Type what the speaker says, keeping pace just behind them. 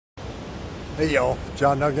Hey y'all,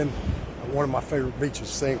 John Duncan at one of my favorite beaches,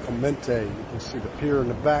 San Clemente. You can see the pier in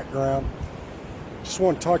the background. Just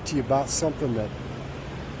want to talk to you about something that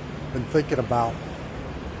I've been thinking about.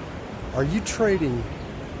 Are you trading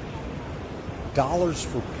dollars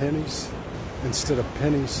for pennies instead of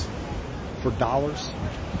pennies for dollars?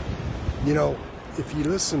 You know, if you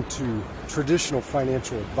listen to traditional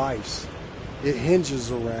financial advice, it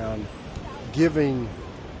hinges around giving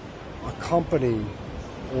a company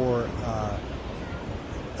or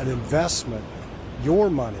an investment your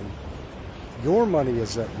money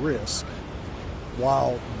is at risk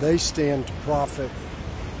while they stand to profit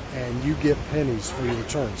and you get pennies for your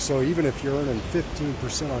return. So even if you're earning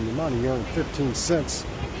 15% on your money, you're earning 15 cents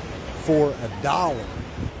for a dollar.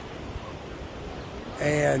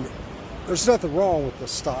 And there's nothing wrong with the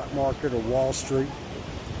stock market or Wall Street,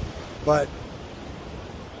 but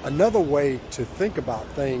another way to think about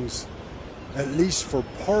things, at least for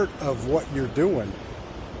part of what you're doing,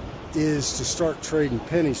 is to start trading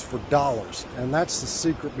pennies for dollars. And that's the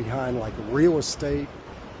secret behind like real estate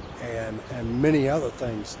and many other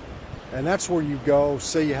things. And that's where you go,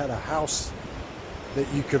 say you had a house that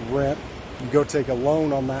you could rent, you go take a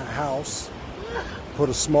loan on that house, put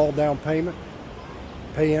a small down payment,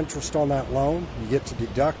 pay interest on that loan, you get to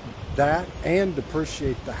deduct that and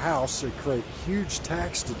depreciate the house, so you create huge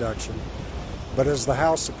tax deduction. But as the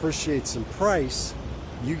house appreciates in price,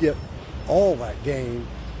 you get all that gain.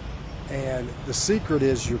 And the secret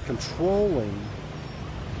is you're controlling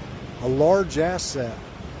a large asset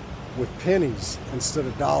with pennies instead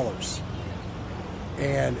of dollars.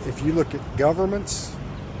 And if you look at governments,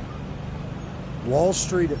 Wall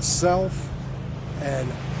Street itself,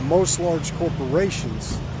 and most large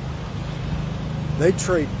corporations, they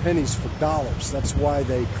trade pennies for dollars. That's why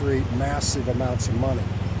they create massive amounts of money,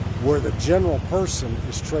 where the general person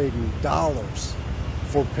is trading dollars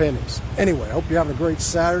for pennies. Anyway, I hope you're having a great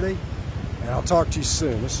Saturday, and I'll talk to you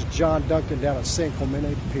soon. This is John Duncan down at San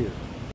Clemente Pier.